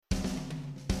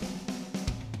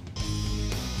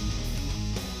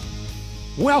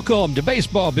Welcome to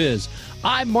Baseball Biz.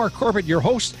 I'm Mark Corbett, your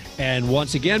host, and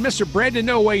once again, Mr. Brandon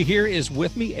Noway here is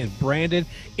with me. And Brandon,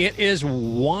 it is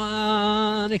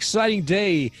one exciting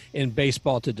day in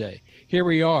baseball today. Here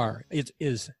we are. It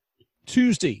is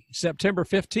Tuesday, September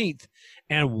 15th,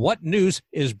 and what news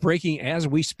is breaking as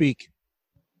we speak?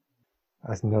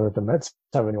 I know that the Mets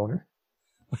have a new owner.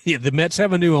 Yeah, the Mets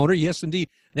have a new owner. Yes, indeed.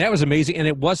 That was amazing, and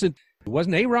it wasn't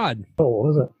A-Rod. Oh, what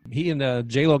was it? He and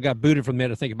J-Lo got booted from the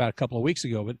Met, I think, about a couple of weeks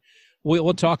ago, but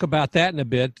we'll talk about that in a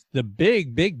bit. The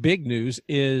big news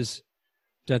is,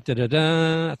 I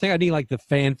think I need like the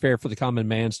fanfare for the common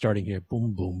man starting here.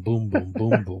 Boom, boom, boom, boom,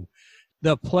 boom, boom.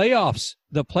 The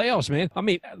playoffs, man. I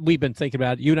mean, we've been thinking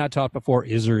about it. You and I talked before,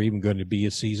 is there even going to be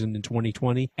a season in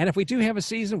 2020? And if we do have a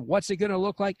season, what's it going to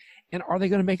look like? And are they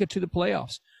going to make it to the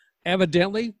playoffs?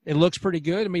 Evidently, it looks pretty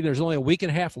good. I mean, there's only a week and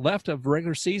a half left of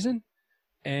regular season,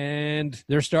 and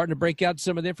they're starting to break out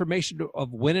some of the information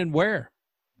of when and where.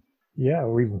 Yeah,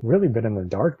 we've really been in the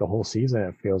dark the whole season,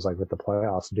 it feels like, with the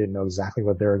playoffs. Didn't know exactly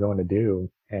what they were going to do.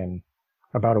 And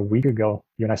about a week ago,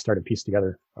 you and I started to piece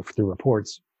together through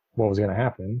reports what was going to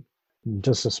happen.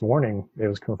 Just this morning, it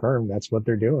was confirmed that's what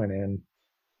they're doing. And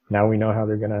now we know how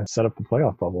they're going to set up the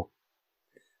playoff bubble.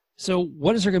 So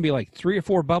what is there going to be, like 3 or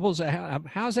 4 bubbles?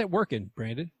 How's that working,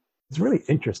 Brandon? It's really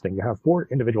interesting. You have 4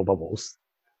 individual bubbles,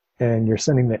 and you're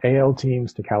sending the AL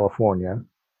teams to California,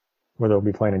 where they'll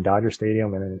be playing in Dodger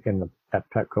Stadium and at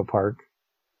Petco Park.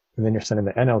 And then you're sending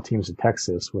the NL teams to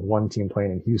Texas, with one team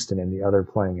playing in Houston and the other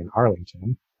playing in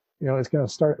Arlington. You know, it's going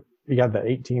to start, you got the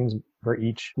 8 teams for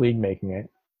each league making it.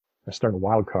 They're starting a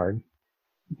wild card.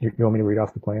 You want me to read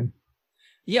off the plan?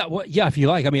 Yeah, well, yeah, if you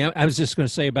like. I mean, I was just going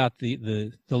to say about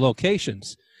the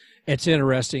locations. It's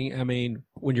interesting. I mean,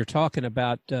 when you're talking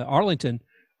about Arlington's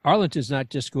not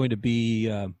just going to be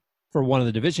for one of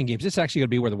the division games. It's actually going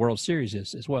to be where the World Series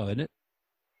is as well, isn't it?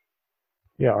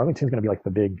 Yeah, Arlington's going to be like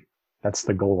that's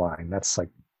the goal line. That's like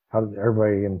how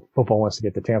everybody in football wants to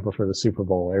get to Tampa for the Super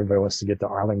Bowl. Everybody wants to get to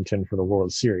Arlington for the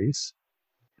World Series.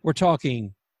 We're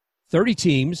talking 30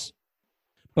 teams,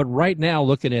 but right now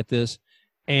looking at this,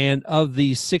 and of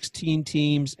these 16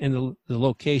 teams and the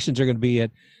locations are going to be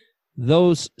at,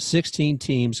 those 16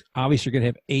 teams, obviously, are going to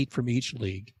have 8 from each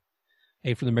league,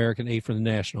 8 from the American, 8 from the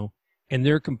National. And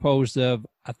they're composed of,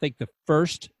 I think, the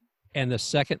first and the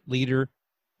second leader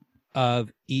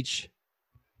of each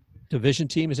division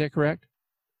team. Is that correct?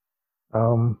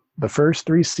 The first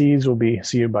 3 seeds will be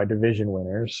seeded by division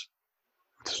winners.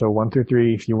 So 1 through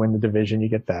 3, if you win the division, you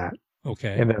get that.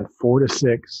 Okay. And then 4 to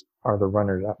 6 are the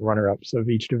runner-ups of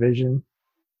each division.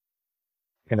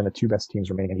 And then the 2 best teams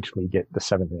remaining in each league get the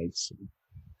 7th and 8th seed.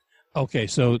 Okay,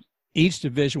 so each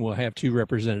division will have 2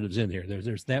 representatives in there.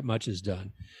 There's that much is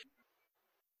done.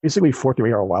 Basically, 4 through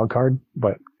 8 are a wild card,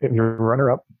 but if you're a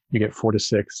runner-up, you get 4 to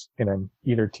 6, and then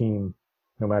either team,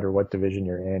 no matter what division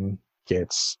you're in,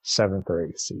 gets 7th or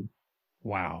 8th seed.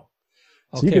 Wow.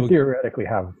 So you could theoretically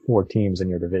have 4 teams in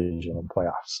your division in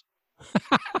playoffs.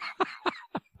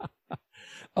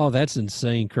 Oh, that's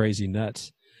insane, crazy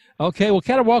nuts. Okay, well,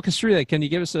 kind of walk us through that. Can you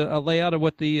give us a layout of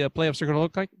what the playoffs are going to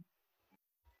look like?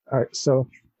 All right, so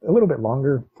a little bit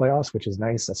longer playoffs, which is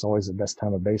nice. That's always the best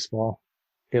time of baseball.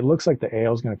 It looks like the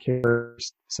AL is going to kick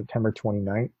first September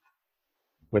 29th,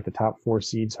 with the top 4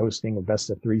 seeds hosting a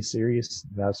best-of-3 series.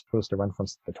 That's supposed to run from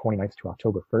the 29th to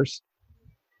October 1st.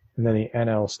 And then the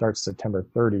NL starts September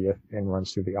 30th and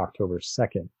runs through the October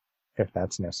 2nd, if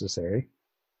that's necessary.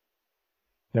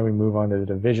 Then we move on to the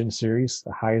division series.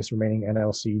 The highest remaining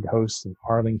NL seed hosts in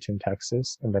Arlington,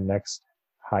 Texas, and the next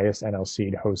highest NL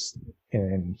seed hosts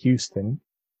in Houston.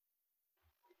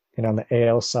 And on the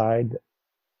AL side,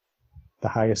 the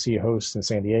highest seed hosts in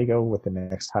San Diego, with the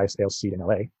next highest AL seed in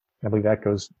LA. I believe that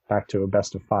goes back to a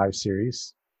best-of-5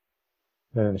 series.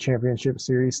 Then in the championship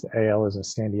series, the AL is in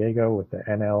San Diego, with the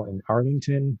NL in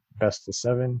Arlington,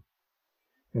 best-of-7.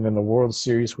 And then the World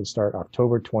Series would start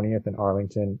October 20th in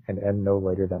Arlington and end no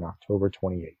later than October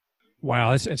 28th.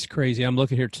 Wow, that's crazy. I'm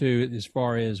looking here, too, as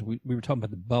far as we were talking about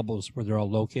the bubbles where they're all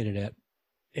located at.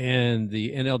 And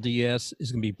the NLDS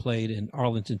is going to be played in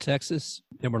Arlington, Texas.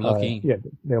 And we're looking. Yeah,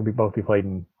 they'll both be played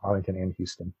in Arlington and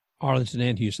Houston. Arlington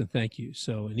and Houston, thank you.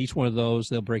 So in each one of those,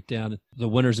 they'll break down the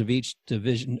winners of each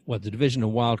division, the division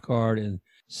and wild card, and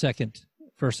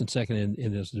first and second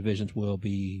in those divisions will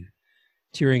be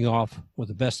tearing off with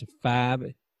the best of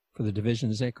 5 for the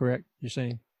division. Is that correct, you're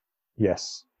saying?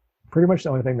 Yes. Pretty much the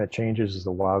only thing that changes is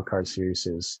the wild card series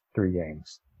is 3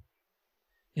 games.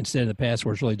 Instead of the past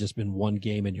where it's really just been 1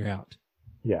 game and you're out.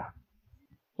 Yeah.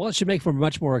 Well, it should make for a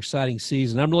much more exciting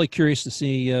season. I'm really curious to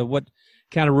see what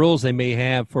kind of rules they may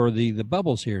have for the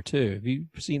bubbles here, too. Have you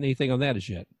seen anything on that as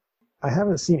yet? I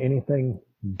haven't seen anything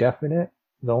definite.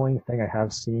 The only thing I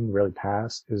have seen really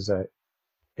pass is that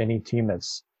any team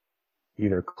that's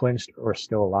either clinched or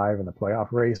still alive in the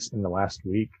playoff race in the last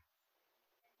week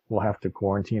will have to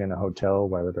quarantine in a hotel,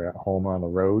 whether they're at home or on the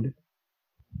road.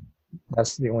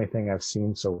 That's the only thing I've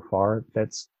seen so far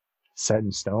that's set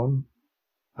in stone.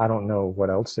 I don't know what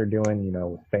else they're doing,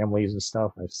 with families and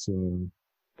stuff. I've seen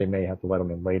they may have to let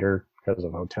them in later because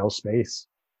of hotel space,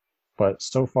 but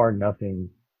so far nothing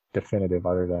definitive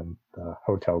other than the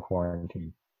hotel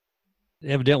quarantine.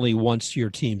 Evidently, once your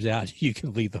team's out, you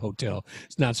can leave the hotel.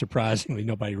 It's not surprisingly,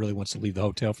 nobody really wants to leave the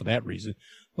hotel for that reason.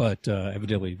 But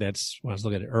evidently, that's when I was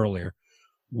looking at it earlier,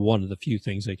 one of the few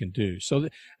things they can do. So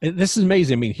this is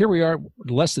amazing. I mean, here we are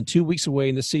less than 2 weeks away,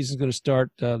 and this season's going to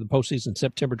start, the postseason,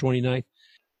 September 29th.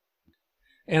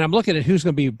 And I'm looking at who's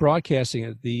going to be broadcasting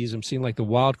at these. I'm seeing like the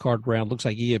wild card round. Looks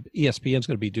like ESPN's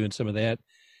going to be doing some of that,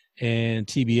 and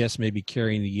TBS may be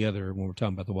carrying the other when we're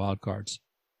talking about the wild cards.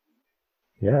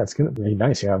 Yeah, it's going to be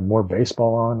nice. You have more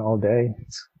baseball on all day.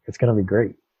 It's going to be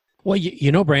great.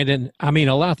 Well, Brandon, I mean,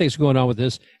 a lot of things are going on with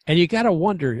this, and you got to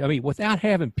wonder, I mean, without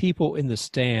having people in the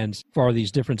stands for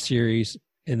these different series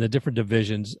in the different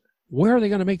divisions, where are they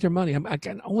going to make their money? I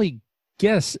can only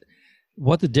guess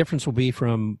what the difference will be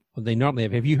from what they normally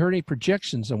have. Have you heard any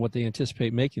projections on what they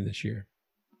anticipate making this year?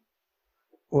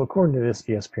 Well, according to this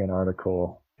ESPN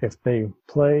article, if they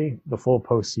play the full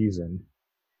postseason,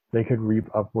 they could reap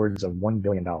upwards of $1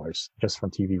 billion just from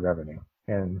TV revenue.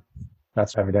 And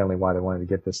that's evidently why they wanted to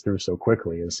get this through so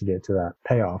quickly, is to get to that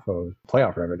payoff of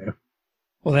playoff revenue.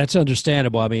 Well, that's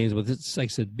understandable. I mean, with it, like I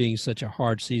said, being such a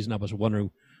hard season, I was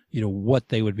wondering, what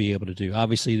they would be able to do.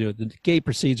 Obviously, the gate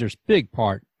procedures, big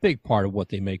part of what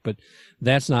they make, but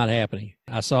that's not happening.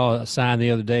 I saw a sign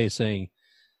the other day saying,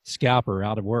 "Scalper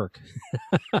out of work."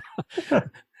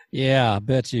 Yeah, I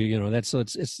bet you,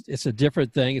 it's a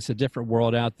different thing. It's a different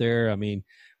world out there. I mean,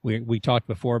 we talked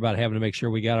before about having to make sure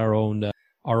we got our own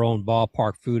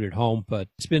ballpark food at home, but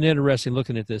it's been interesting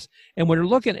looking at this. And when we're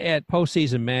looking at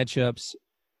postseason matchups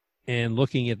and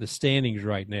looking at the standings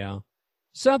right now,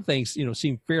 some things,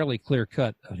 seem fairly clear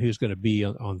cut on who's going to be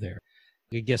on there.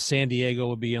 I guess San Diego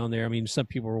will be on there. I mean, some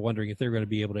people were wondering if they're going to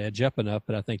be able to edge up enough,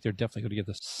 but I think they're definitely going to get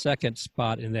the second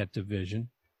spot in that division.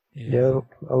 Yeah,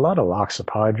 a lot of locks. The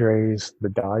Padres, the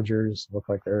Dodgers look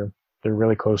like they're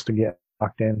really close to get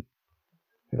locked in.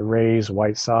 The Rays,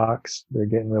 White Sox, they're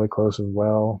getting really close as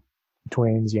well.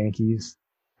 Twins, Yankees,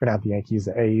 or not the Yankees,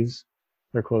 the A's,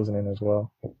 they're closing in as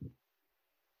well.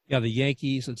 Yeah, the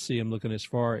Yankees, let's see, I'm looking as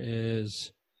far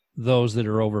as those that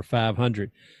are over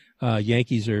 500.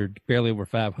 Yankees are barely over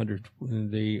 500.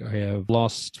 They have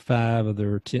lost 5 of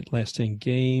their last 10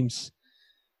 games.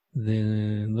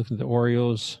 Then looking at the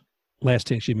Orioles, last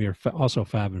 10, are also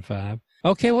 5-5.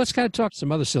 Okay, well, let's kind of talk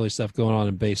some other silly stuff going on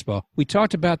in baseball. We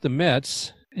talked about the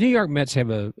Mets. New York Mets have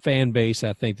a fan base,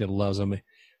 I think, that loves them.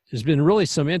 There's been really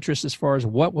some interest as far as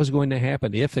what was going to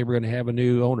happen if they were going to have a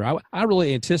new owner. I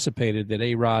really anticipated that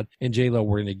A-Rod and J-Lo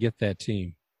were going to get that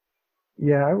team.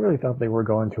 Yeah, I really thought they were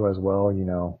going to as well.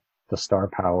 The star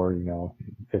power,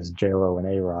 is J-Lo and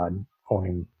A-Rod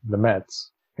owning the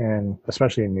Mets. And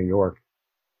especially in New York,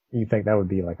 you think that would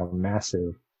be like a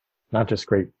massive, not just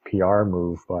great PR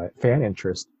move, but fan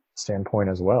interest standpoint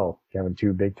as well. Having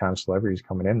 2 big-time celebrities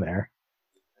coming in there.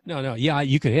 No. Yeah,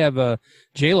 you could have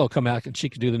J-Lo come out and she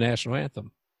could do the national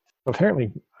anthem.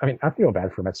 Apparently, I mean, I feel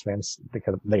bad for Mets fans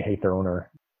because they hate their owner.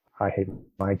 I hate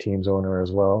my team's owner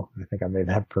as well. I think I made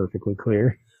that perfectly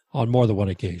clear. On more than one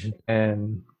occasion.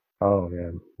 And,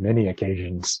 many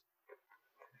occasions.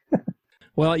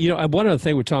 Well, one other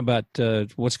thing we're talking about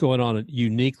what's going on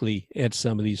uniquely at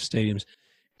some of these stadiums.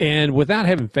 And without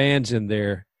having fans in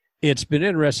there, it's been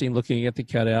interesting looking at the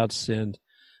cutouts. And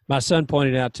my son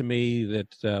pointed out to me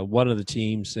that one of the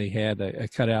teams, they had a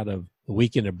cutout of the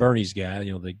Weekend at Bernie's guy,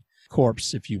 the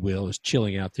corpse, if you will, is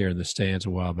chilling out there in the stands a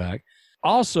while back.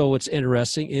 Also, what's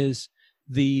interesting is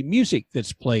the music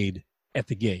that's played at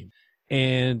the game.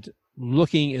 And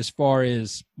looking as far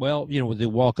as, with the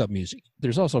walk-up music.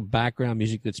 There's also background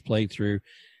music that's played through.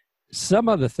 Some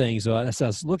of the things, as I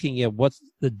was looking at what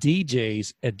the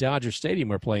DJs at Dodger Stadium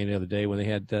were playing the other day when they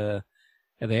had the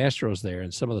Astros there,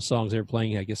 and some of the songs they were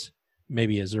playing, I guess,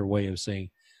 maybe as their way of saying,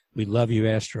 "We love you,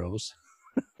 Astros,"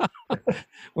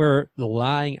 were The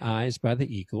Lying Eyes by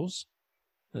the Eagles.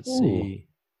 Let's see.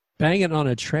 Banging on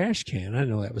a Trash Can. I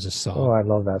know that was a song. Oh, I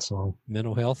love that song.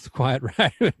 Mental Health, Quiet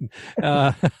Riot.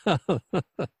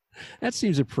 That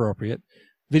seems appropriate.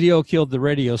 Video Killed the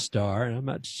Radio Star. And I'm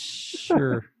not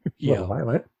sure. Yeah.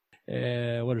 Violent.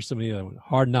 What are some of the other ones?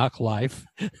 Hard Knock Life.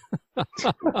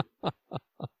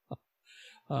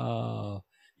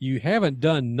 You Haven't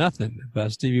Done Nothing by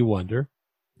Stevie Wonder.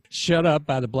 Shut Up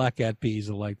by the Black Eyed Peas.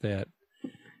 I like that.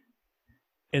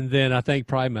 And then I think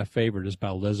probably my favorite is by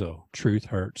Lizzo, Truth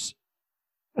Hurts.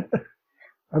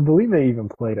 I believe they even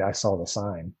played I Saw the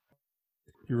Sign.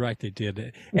 You're right, they did.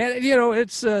 And,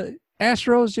 it's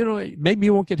Astros, maybe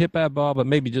you won't get hit by a ball, but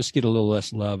maybe just get a little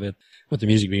less love with the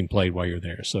music being played while you're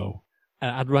there. So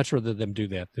I'd much rather them do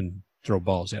that than throw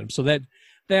balls at them. So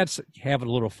that's having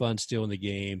a little fun still in the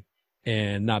game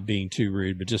and not being too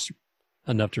rude, but just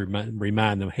enough to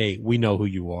remind them, hey, we know who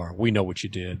you are. We know what you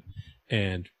did,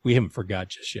 and we haven't forgot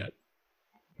just yet.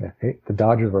 Yeah, hey, the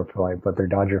Dodgers were polite, but their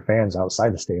Dodger fans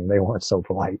outside the stadium, they weren't so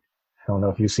polite. I don't know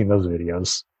if you've seen those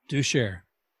videos. Do share.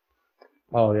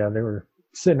 Oh, yeah, they were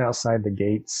sitting outside the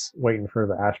gates waiting for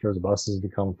the Astros buses to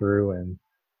come through, and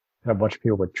a bunch of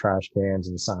people with trash cans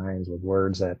and signs with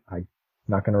words that I'm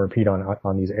not going to repeat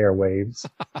on these airwaves,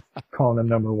 calling them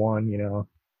number one,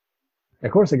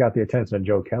 Of course, it got the attention of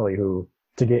Joe Kelly, who,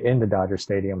 to get into Dodger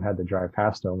Stadium, had to drive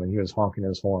past them, and he was honking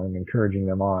his horn, encouraging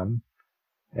them on.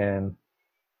 And,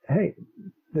 hey,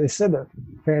 they said that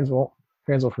fans will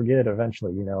forget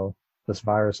eventually, this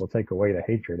virus will take away the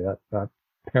hatred.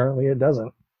 Apparently it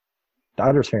doesn't.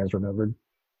 Dodgers fans remembered.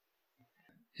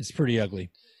 It's pretty ugly.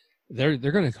 They're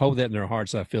going to hold that in their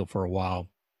hearts, I feel, for a while.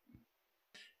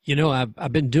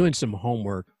 I've been doing some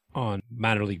homework on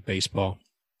minor league baseball.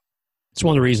 It's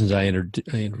one of the reasons I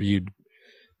interviewed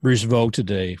Bruce Vogt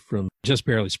today from Just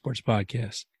Barely Sports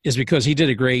Podcast, is because he did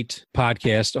a great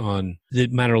podcast on the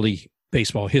minor league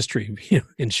baseball history,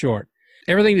 in short.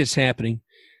 Everything that's happening,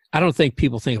 I don't think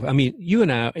people think of, you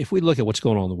and I, if we look at what's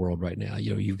going on in the world right now,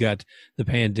 you've got the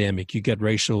pandemic, you've got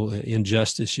racial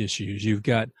injustice issues, you've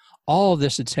got all of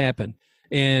this that's happened.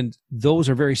 And those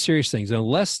are very serious things. And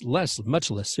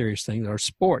much less serious things are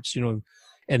sports,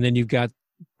 and then you've got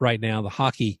right now the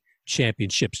hockey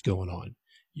championships going on.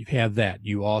 You have that.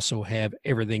 You also have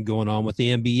everything going on with the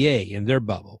NBA and their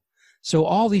bubble. So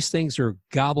all these things are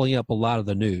gobbling up a lot of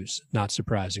the news, not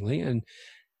surprisingly. And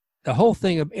the whole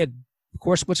thing, of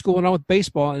course, what's going on with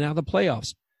baseball and now the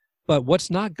playoffs. But what's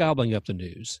not gobbling up the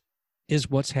news is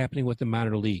what's happening with the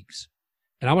minor leagues.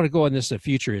 And I want to go on this a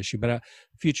future issue,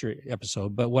 future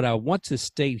episode. But what I want to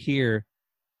state here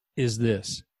is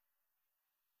this.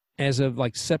 As of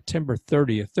like September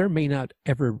 30th, there may not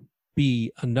ever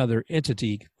be another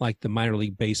entity like the minor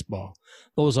league baseball.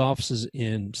 Those offices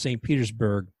in St.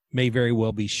 Petersburg may very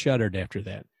well be shuttered after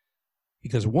that.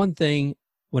 Because one thing,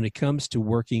 when it comes to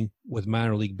working with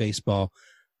minor league baseball,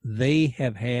 they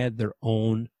have had their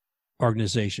own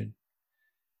organization.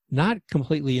 Not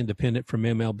completely independent from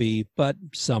MLB, but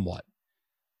somewhat.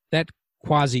 That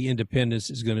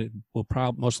quasi-independence will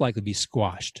most likely be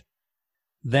squashed.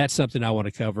 That's something I want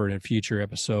to cover in a future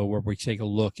episode where we take a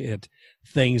look at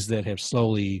things that have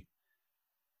slowly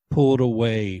pulled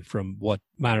away from what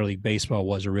minor league baseball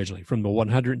was originally, from the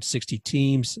 160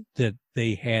 teams that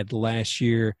they had last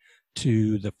year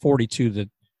to the 42 that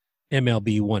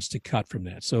MLB wants to cut from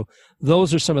that. So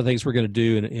those are some of the things we're going to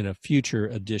do in a future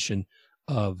edition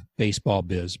of Baseball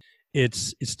Biz.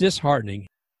 It's disheartening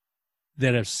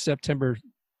that of September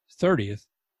 30th,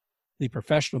 the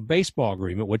professional baseball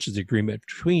agreement, which is the agreement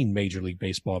between Major League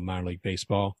Baseball and minor league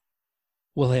baseball,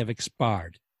 will have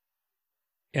expired.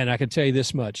 And I can tell you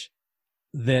this much,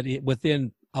 that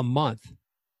within a month,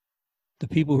 the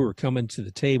people who are coming to the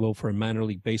table for minor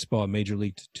league baseball and major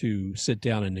league to sit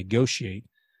down and negotiate,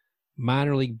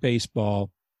 minor league baseball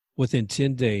within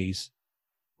 10 days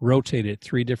rotated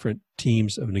 3 different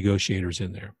teams of negotiators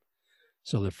in there.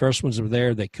 So the first ones were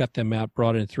there, they cut them out,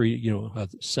 brought in 3, a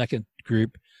second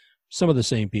group, some of the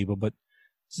same people, but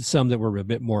some that were a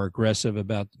bit more aggressive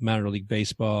about minor league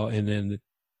baseball. And then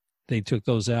they took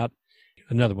those out.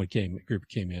 Another group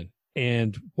came in.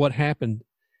 And what happened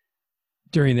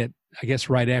during that, I guess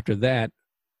right after that,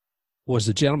 was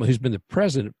the gentleman who's been the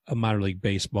president of minor league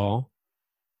baseball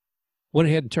went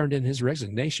ahead and turned in his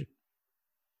resignation.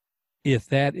 If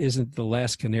that isn't the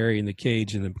last canary in the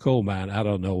cage in the coal mine, I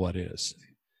don't know what is.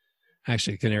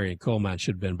 Actually, canary in coal mine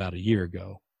should have been about a year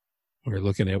ago. We were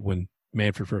looking at when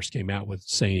Manfred first came out with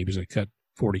saying he was going to cut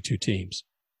 42 teams.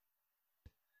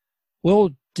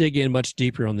 We'll dig in much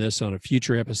deeper on this on a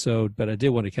future episode, but I did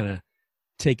want to kind of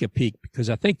take a peek because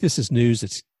I think this is news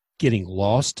that's getting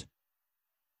lost,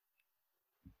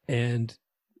 and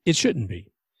it shouldn't be.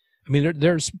 I mean,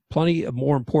 there's plenty of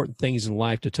more important things in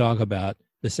life to talk about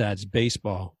besides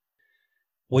baseball.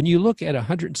 When you look at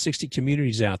 160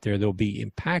 communities out there that will be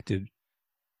impacted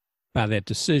by that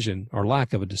decision or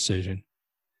lack of a decision,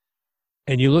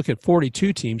 and you look at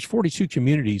 42 teams, 42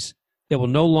 communities that will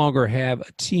no longer have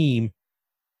a team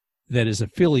that is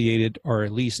affiliated or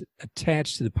at least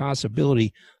attached to the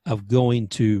possibility of going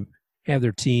to have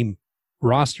their team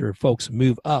roster of folks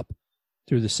move up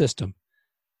through the system,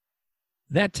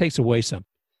 that takes away some.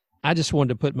 I just wanted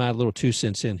to put my little 2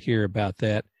 cents in here about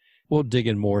that. We'll dig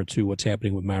in more into what's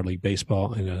happening with minor league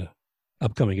baseball in an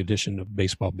upcoming edition of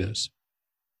Baseball Biz.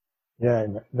 Yeah,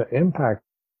 and the impact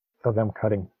of them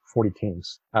cutting 40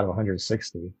 teams out of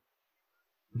 160,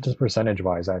 just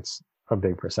percentage-wise, that's a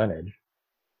big percentage.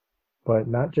 But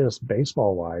not just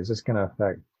baseball-wise, it's going to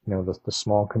affect, the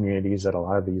small communities that a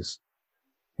lot of these,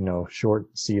 short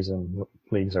season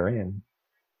leagues are in.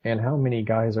 And how many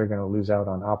guys are going to lose out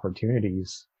on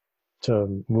opportunities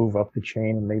to move up the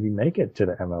chain and maybe make it to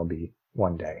the MLB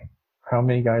one day? How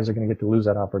many guys are going to get to lose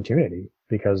that opportunity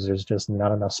because there's just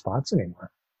not enough spots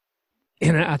anymore?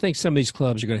 And I think some of these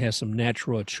clubs are going to have some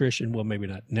natural attrition. Well, maybe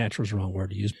not. Natural is the wrong word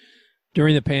to use.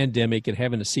 During the pandemic and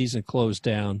having the season closed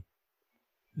down,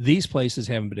 these places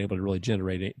haven't been able to really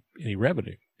generate any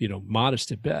revenue,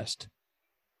 modest at best.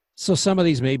 So some of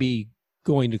these may be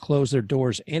going to close their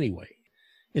doors anyway.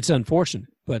 It's unfortunate,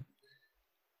 but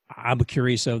I'm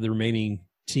curious of the remaining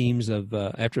teams of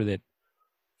after that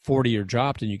 40 are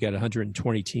dropped and you got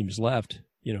 120 teams left.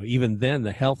 Even then,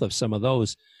 the health of some of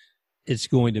those, it's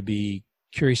going to be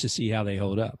curious to see how they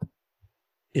hold up.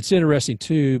 It's interesting,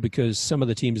 too, because some of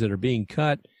the teams that are being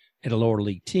cut at the lower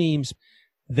league teams,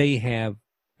 they have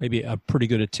maybe a pretty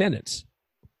good attendance.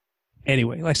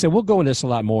 Anyway, like I said, we'll go into this a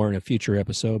lot more in a future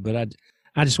episode, but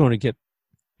I just want to get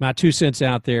my 2 cents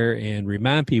out there and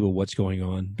remind people what's going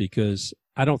on because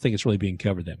I don't think it's really being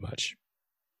covered that much.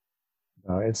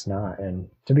 No, it's not. And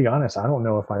to be honest, I don't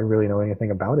know if I really know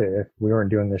anything about it if we weren't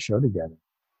doing this show together.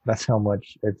 That's how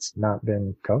much it's not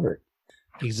been covered.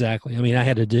 Exactly. I mean, I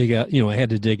had to dig out, I had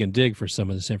to dig for some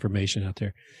of this information out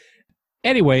there.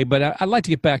 Anyway, but I'd like to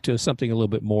get back to something a little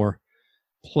bit more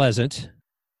pleasant.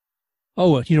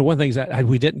 Oh, one thing that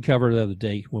we didn't cover the other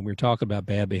day when we were talking about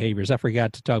bad behaviors, I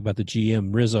forgot to talk about the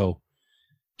GM Rizzo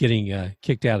getting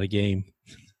kicked out of the game.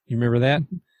 You remember that?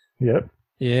 Yep.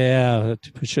 Yeah,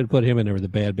 should have put him in there with the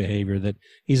bad behavior. That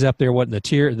he's up there,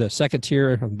 the second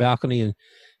tier on the balcony, and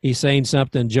he's saying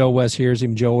something. Joe West hears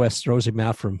him. Joe West throws him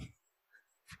out from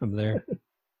there.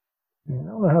 I don't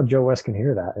know how Joe West can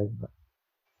hear that.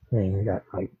 I mean, you got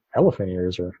like elephant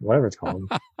ears or whatever it's called.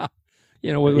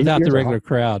 Without the regular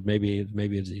crowd, maybe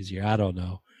it's easier. I don't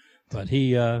know, but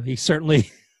he certainly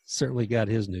got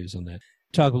his news on that.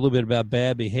 Talk a little bit about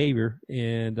bad behavior,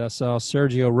 and I saw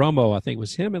Sergio Romo. I think it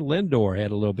was him and Lindor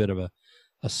had a little bit of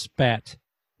a spat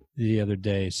the other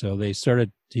day. So he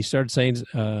started saying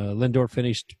Lindor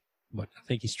finished what I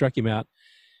think he struck him out.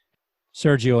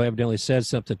 Sergio evidently said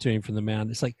something to him from the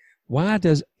mound. It's like, why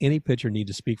does any pitcher need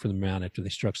to speak from the mound after they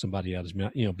struck somebody out?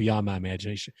 Beyond my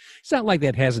imagination. It's not like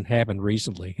that hasn't happened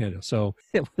recently. So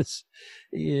it was.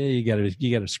 Yeah,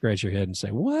 you got to scratch your head and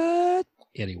say what?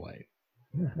 Anyway.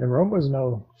 Yeah, and Romo's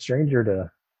no stranger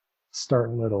to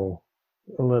starting a little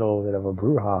bit of a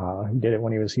brouhaha. He did it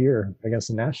when he was here against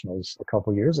the Nationals a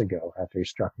couple years ago after he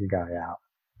struck a guy out.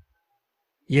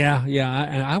 Yeah.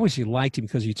 And I always liked him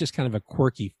because he's just kind of a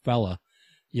quirky fella,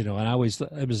 and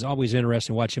it was always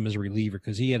interesting to watch him as a reliever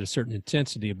because he had a certain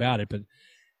intensity about it. But,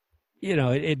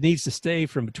 it needs to stay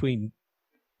from between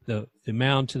the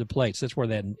mound to the plate. So that's where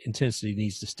that intensity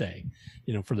needs to stay,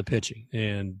 for the pitching.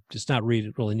 And it's not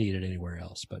really needed anywhere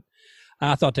else. But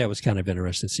I thought that was kind of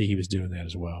interesting to see he was doing that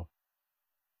as well.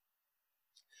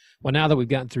 Well, now that we've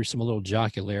gotten through some little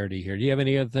jocularity here, do you have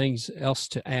any other things else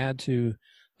to add to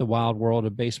the wild world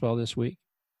of baseball this week?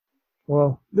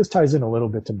 Well, this ties in a little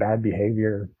bit to bad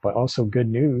behavior, but also good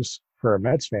news for a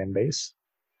Mets fan base.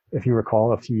 If you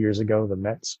recall, a few years ago, the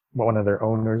Mets, one of their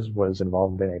owners was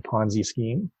involved in a Ponzi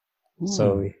scheme. Ooh.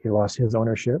 So he lost his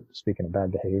ownership, speaking of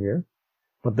bad behavior.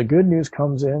 But the good news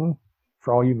comes in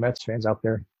for all you Mets fans out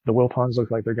there. The Wilpons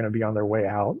look like they're going to be on their way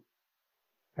out,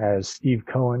 as Steve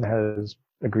Cohen has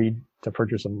agreed to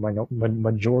purchase a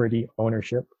majority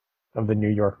ownership of the New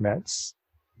York Mets.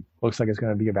 Looks like it's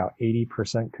going to be about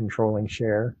 80% controlling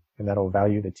share, and that'll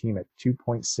value the team at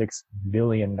 $2.6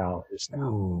 billion now.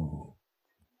 Ooh.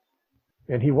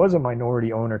 And he was a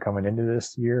minority owner coming into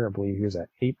this year. I believe he was at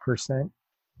 8%,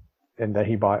 and that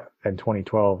he bought in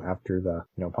 2012 after the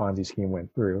Ponzi scheme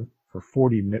went through for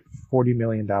 $40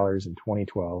 million in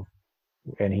 2012,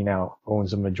 and he now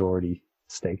owns a majority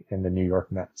stake in the New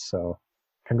York Mets. So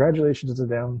congratulations to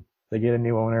them. They get a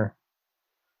new owner,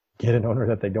 get an owner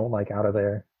that they don't like out of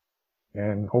there,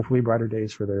 and hopefully brighter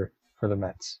days for the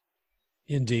Mets.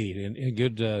 Indeed,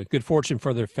 and good fortune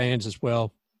for their fans as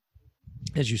well.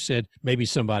 As you said, maybe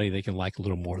somebody they can like a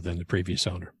little more than the previous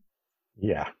owner.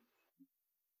 Yeah.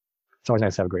 It's always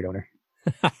nice to have a great owner.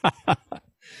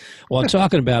 Well,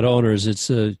 talking about owners, it's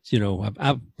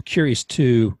I'm curious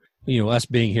too. Us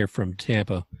being here from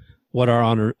Tampa, what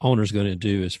our owners going to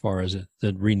do as far as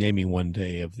the renaming one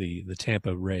day of the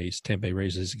Tampa Rays. Tampa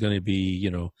Rays is going to be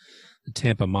the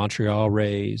Tampa Montreal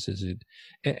Rays. Is it?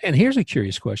 And here's a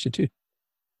curious question too.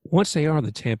 Once they are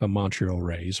the Tampa Montreal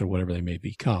Rays or whatever they may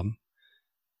become,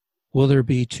 will there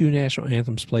be 2 national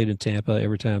anthems played in Tampa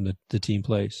every time the team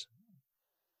plays?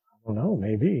 I don't know.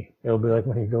 Maybe it'll be like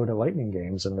when you go to Lightning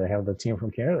games and they have the team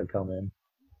from Canada come in.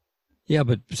 Yeah,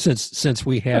 but since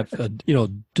we have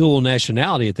dual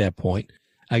nationality at that point,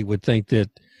 I would think that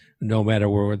no matter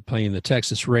where we're playing the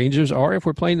Texas Rangers or if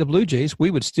we're playing the Blue Jays, we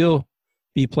would still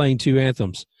be playing 2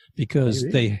 anthems because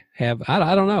Maybe. they have.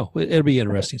 I don't know. It'll be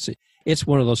interesting to see. It's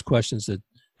one of those questions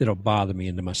that'll bother me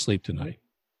into my sleep tonight.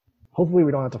 Hopefully,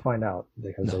 we don't have to find out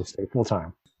because No. they stay full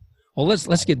time. Well,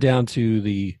 let's get down to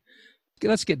the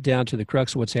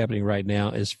crux of what's happening right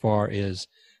now as far as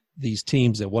these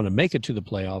teams that want to make it to the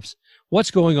playoffs. What's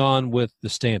going on with the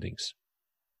standings?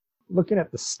 Looking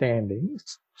at the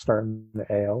standings, starting the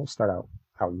AL, start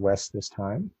out west this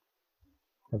time.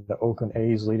 The Oakland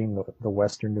A's leading the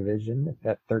Western Division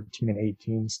at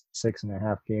 13-18,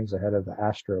 6.5 games ahead of the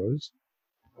Astros,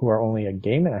 who are only a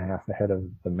game and a half ahead of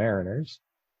the Mariners.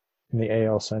 In the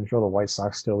AL Central, the White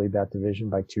Sox still lead that division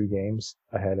by 2 games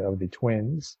ahead of the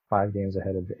Twins, 5 games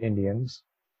ahead of the Indians.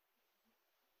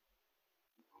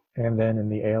 And then in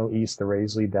the AL East, the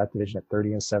Rays lead that division at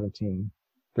 30-17.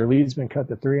 Their lead's been cut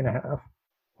to 3.5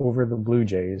 over the Blue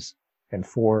Jays and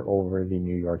 4 over the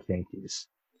New York Yankees.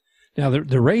 Now,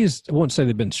 the Rays, I won't say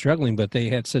they've been struggling, but they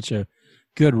had such a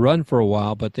good run for a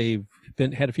while, but they've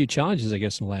had a few challenges, I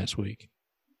guess, in the last week.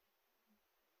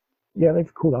 Yeah,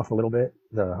 they've cooled off a little bit.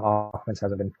 The offense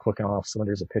hasn't been clicking off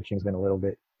cylinders. The pitching's been a little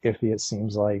bit iffy, it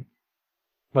seems like.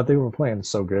 But they were playing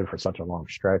so good for such a long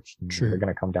stretch. True. They're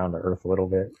going to come down to earth a little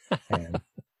bit. And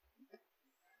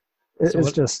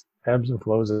it's just ebbs and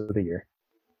flows of the year.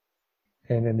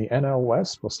 And in the NL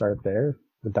West, we'll start there.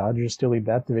 The Dodgers still lead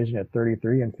that division at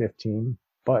 33-15,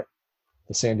 but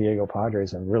the San Diego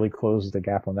Padres have really closed the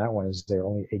gap on that one as they're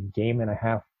only a game and a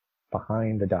half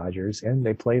behind the Dodgers, and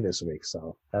they play this week,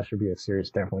 so that should be a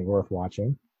series definitely worth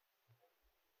watching.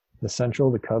 The Central,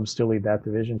 the Cubs still lead that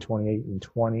division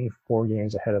 28-20, 4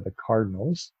 games ahead of the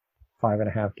Cardinals,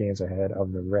 5.5 games ahead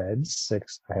of the Reds,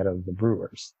 6 ahead of the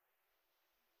Brewers.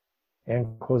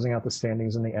 And closing out the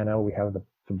standings in the NL, we have the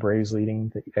Braves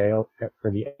leading the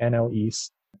NL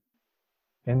East.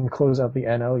 And close out the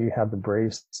NL, you have the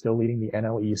Braves still leading the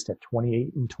NL East at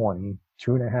 28-20,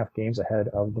 2.5 games ahead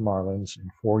of the Marlins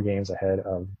and 4 games ahead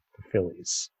of the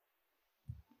Phillies.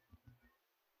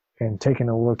 And taking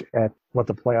a look at what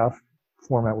the playoff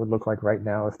format would look like right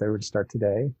now if they were to start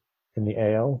today, in the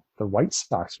AL, the White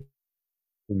Sox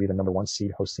would be the number 1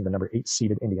 seed hosting the number 8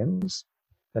 seeded Indians.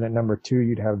 Then at number 2,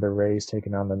 you'd have the Rays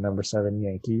taking on the number 7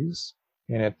 Yankees.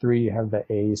 And at 3, you have the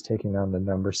A's taking on the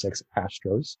number 6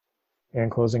 Astros. And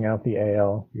closing out the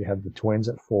AL, you have the Twins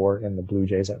at 4 and the Blue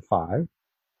Jays at 5.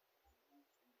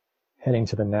 Heading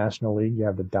to the National League, you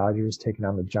have the Dodgers taking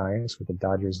on the Giants with the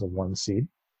Dodgers the 1 seed.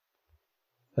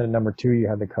 Then at number 2, you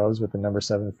have the Cubs with the number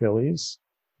 7 Phillies.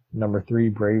 Number 3,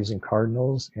 Braves and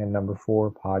Cardinals. And number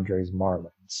 4, Padres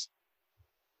Marlins.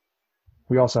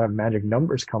 We also have magic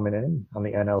numbers coming in on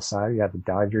the NL side. You have the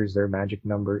Dodgers. Their magic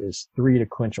number is 3 to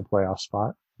clinch a playoff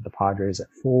spot. The Padres at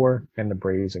 4 and the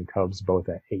Braves and Cubs both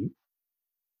at 8.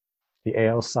 The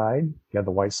AL side, you have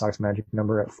the White Sox magic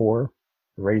number at 4,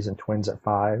 the Rays and Twins at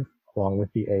 5, along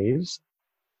with the A's.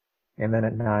 And then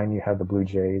at 9, you have the Blue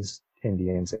Jays,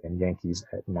 Indians, and Yankees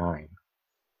at 9.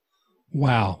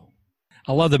 Wow.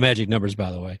 I love the magic numbers,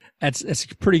 by the way. That's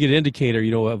a pretty good indicator,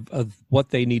 of what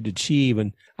they need to achieve.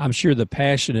 And I'm sure the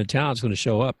passion and talent is going to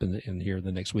show up in here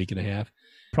the next week and a half.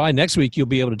 Probably next week, you'll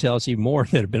be able to tell us even more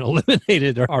that have been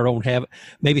eliminated or don't have,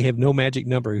 maybe have no magic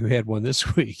number who had one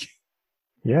this week.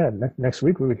 Yeah, next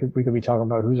week we could be talking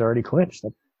about who's already clinched.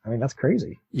 That's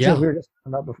crazy. Yeah. We were just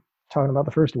talking about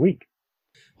the first week.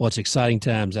 Well, it's exciting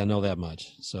times. I know that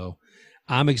much. So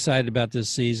I'm excited about this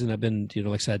season. I've been,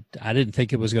 like I said, I didn't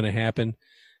think it was going to happen,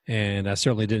 and I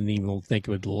certainly didn't even think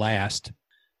it would last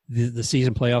the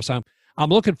season playoffs. I'm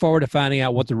looking forward to finding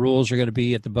out what the rules are going to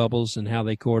be at the bubbles and how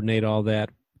they coordinate all that.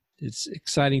 It's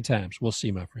exciting times. We'll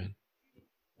see, my friend.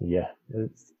 Yeah,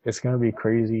 it's going to be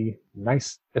crazy.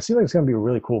 Nice. It seems like it's going to be a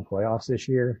really cool playoffs this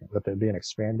year with it being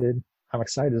expanded. I'm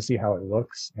excited to see how it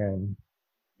looks and,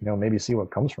 maybe see what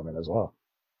comes from it as well.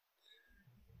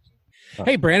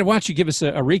 Hey, Brandon, why don't you give us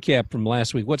a recap from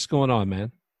last week? What's going on,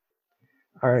 man?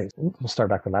 All right, we'll start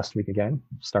back with last week again.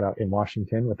 Start out in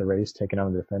Washington with the Rays taking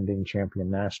on the defending champion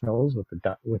Nationals,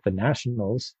 with the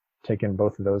Nationals taking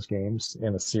both of those games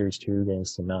in a series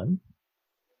 2-0.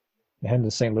 Heading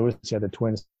to St. Louis, you had the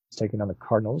Twins taking on the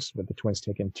Cardinals, with the Twins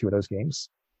taking 2 of those games.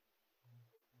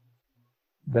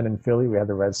 Then in Philly, we had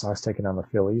the Red Sox taking on the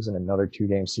Phillies in another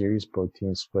 2-game series, both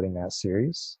teams splitting that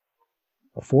series.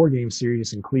 A 4-game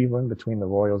series in Cleveland between the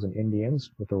Royals and Indians,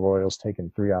 with the Royals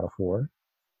taking 3 out of 4.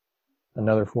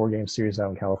 Another 4-game series out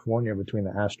in California between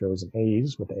the Astros and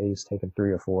A's, with the A's taking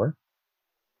 3 of 4.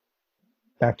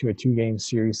 Back to a 2-game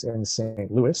series in St.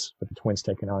 Louis, with the Twins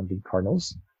taking on the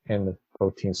Cardinals, and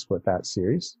both teams split that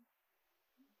series.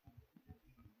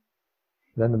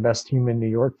 Then the best team in New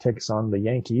York takes on the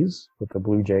Yankees, with the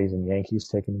Blue Jays and Yankees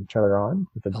taking each other on,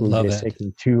 with the Blue Jays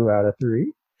taking 2 out of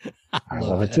 3. I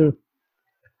love it too.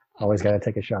 Always got to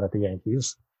take a shot at the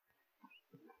Yankees.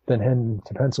 Then heading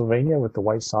to Pennsylvania with the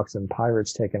White Sox and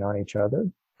Pirates taking on each other,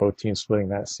 both teams splitting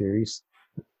that series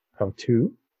of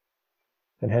 2.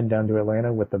 Then heading down to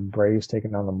Atlanta with the Braves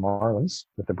taking on the Marlins,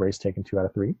 with the Braves taking 2 out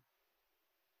of 3.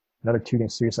 Another 2-game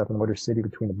series up in Motor City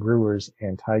between the Brewers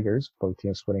and Tigers, both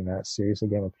teams splitting that series a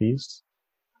game apiece,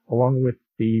 along with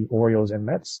the Orioles and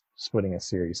Mets splitting a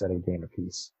series at a game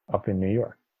apiece up in New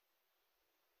York.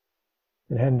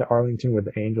 And heading to Arlington with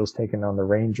the Angels taking on the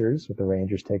Rangers, with the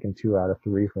Rangers taking 2 out of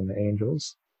 3 from the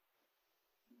Angels.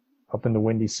 Up in the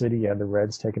Windy City, you had the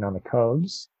Reds taking on the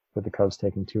Cubs, with the Cubs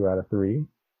taking 2 out of 3.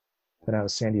 Then out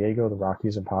of San Diego, the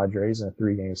Rockies and Padres in a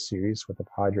 3-game series, with the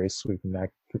Padres sweeping that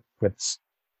with.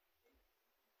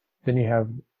 Then you have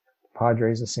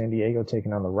Padres of San Diego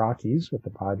taking on the Rockies, with the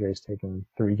Padres taking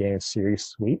 3-game series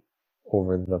sweep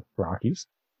over the Rockies.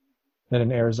 Then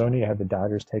in Arizona, you had the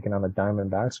Dodgers taking on the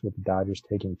Diamondbacks, with the Dodgers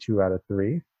taking 2 out of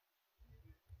 3.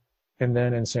 And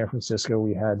then in San Francisco,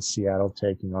 we had Seattle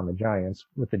taking on the Giants,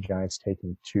 with the Giants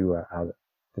taking 2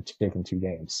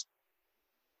 games.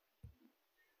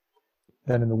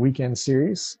 Then in the weekend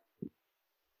series,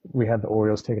 we had the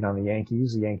Orioles taking on the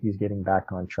Yankees getting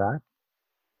back on track.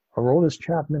 Aroldis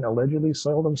Chapman allegedly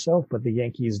soiled himself, but the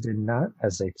Yankees did not,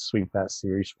 as they sweep that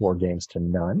series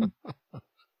 4-0.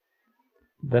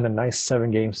 Then a nice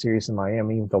 7-game series in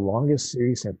Miami, the longest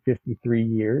series in 53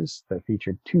 years, that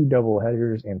featured 2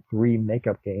 doubleheaders and 3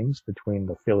 makeup games between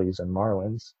the Phillies and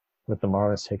Marlins, with the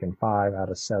Marlins taking 5 out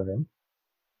of 7.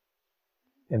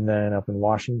 And then up in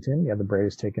Washington, you had the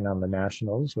Braves taking on the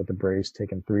Nationals, with the Braves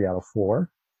taking 3 out of 4.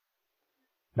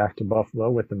 Back to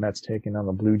Buffalo with the Mets taking on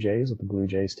the Blue Jays, with the Blue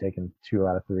Jays taking 2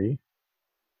 out of 3.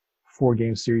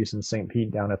 4-game series in St.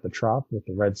 Pete down at the Trop, with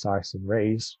the Red Sox and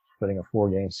Rays splitting a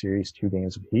 4-game series, 2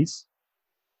 games apiece.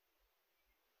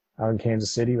 Out in Kansas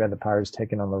City, we had the Pirates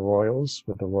taking on the Royals,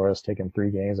 with the Royals taking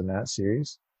 3 games in that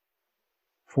series.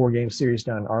 4-game series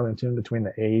down in Arlington between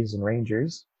the A's and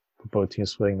Rangers, with both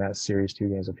teams splitting that series 2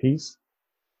 games apiece.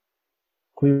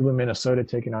 Cleveland, Minnesota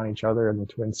taking on each other in the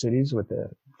Twin Cities, with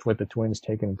the Twins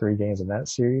taking 3 games in that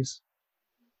series.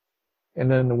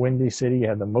 And then in the Windy City, you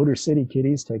had the Motor City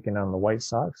Kitties taking on the White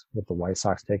Sox, with the White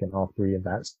Sox taking all 3 of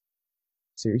that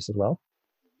series as well.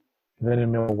 And then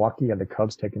in Milwaukee, you had the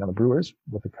Cubs taking on the Brewers,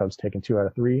 with the Cubs taking 2 out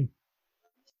of 3.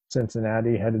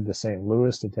 Cincinnati headed to St.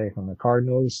 Louis to take on the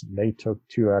Cardinals. They took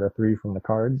 2 out of 3 from the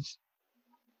Cards.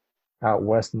 Out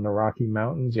west in the Rocky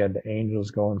Mountains, you had the Angels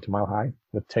going to Mile High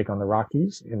with take on the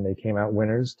Rockies, and they came out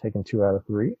winners, taking 2 out of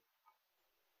 3.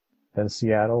 Then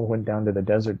Seattle went down to the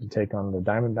desert to take on the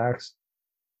Diamondbacks,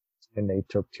 and they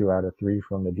took 2 out of 3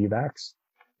 from the D-backs.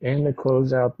 And to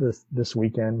close out this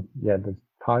weekend, you had the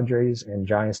Padres and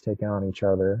Giants taking on each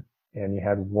other, and you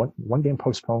had one game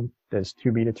postponed that's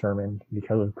to be determined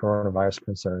because of coronavirus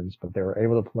concerns, but they were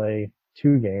able to play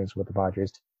 2 games with the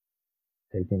Padres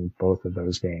taking both of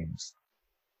those games.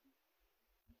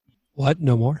 What?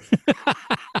 No more?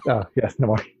 Oh, yes, no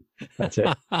more. That's it.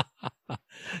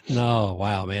 No,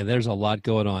 wow, man. There's a lot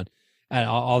going on. And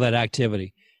all that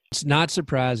activity. It's not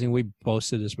surprising. We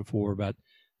posted this before about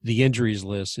the injuries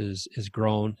list has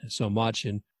grown so much.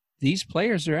 And these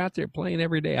players are out there playing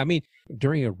every day. I mean,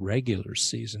 during a regular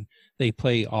season, they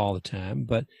play all the time,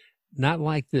 but not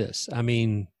like this. I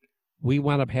mean, we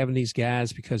wound up having these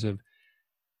guys because of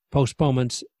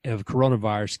postponements of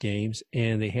coronavirus games,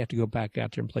 and they have to go back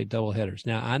out there and play doubleheaders.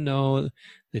 Now, I know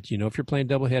that, if you're playing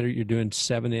doubleheader, you're doing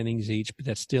 7 innings each, but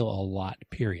that's still a lot,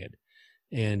 period.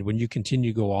 And when you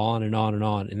continue to go on and on and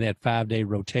on, and that 5-day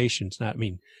rotation,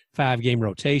 5-game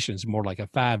rotation is more like a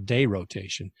 5-day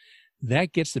rotation,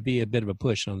 that gets to be a bit of a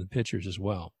push on the pitchers as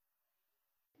well.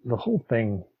 The whole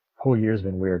year's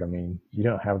been weird. I mean, you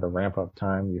don't have the ramp-up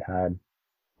time. You had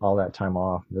all that time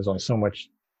off. There's only so much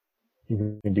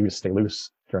you can do to stay loose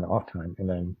during the off time. And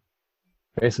then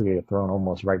basically get thrown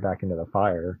almost right back into the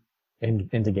fire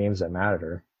into games that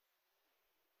matter.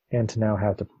 And to now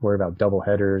have to worry about double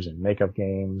headers and makeup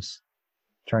games,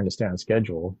 trying to stay on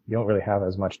schedule, you don't really have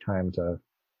as much time to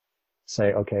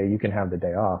say, okay, you can have the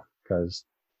day off, because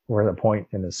we're at a point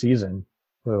in the season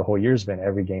where the whole year's been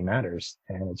every game matters,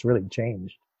 and it's really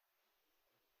changed.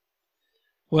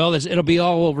 Well, it'll be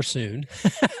all over soon.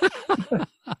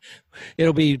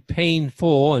 It'll be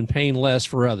painful and painless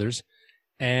for others.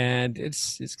 And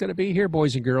it's going to be here,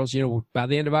 boys and girls. You know, by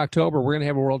the end of October, we're going to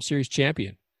have a World Series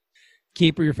champion.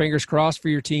 Keep your fingers crossed for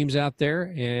your teams out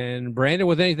there. And Brandon,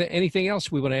 with anything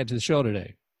else we want to add to the show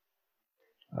today?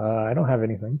 I don't have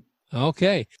anything.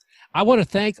 Okay. I want to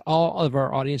thank all of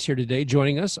our audience here today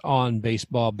joining us on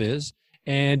Baseball Biz.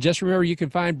 And just remember, you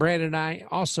can find Brandon and I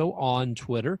also on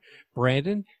Twitter.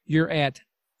 Brandon, you're at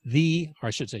the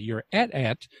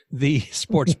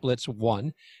Sports Blitz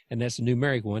 1, and that's the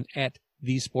numeric one, at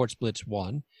the Sports Blitz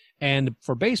 1. And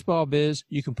for Baseball Biz,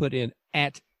 you can put in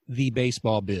at the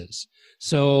Baseball Biz.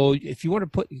 So if you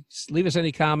want to leave us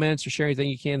any comments or share anything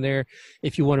you can there.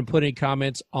 If you want to put any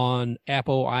comments on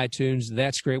Apple, iTunes,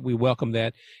 that's great. We welcome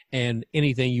that. And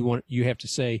anything you have to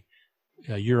say,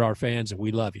 you're our fans and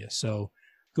we love you. So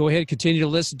go ahead and continue to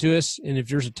listen to us. And if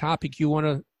there's a topic you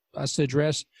want us to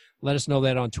address, let us know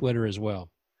that on Twitter as well.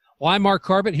 Well, I'm Mark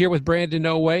Carbett here with Brandon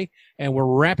Noe, and we're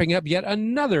wrapping up yet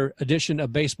another edition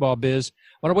of Baseball Biz.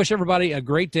 I want to wish everybody a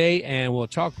great day, and we'll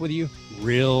talk with you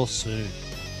real soon.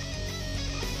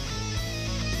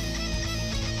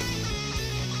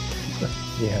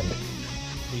 The end.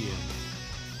 The end.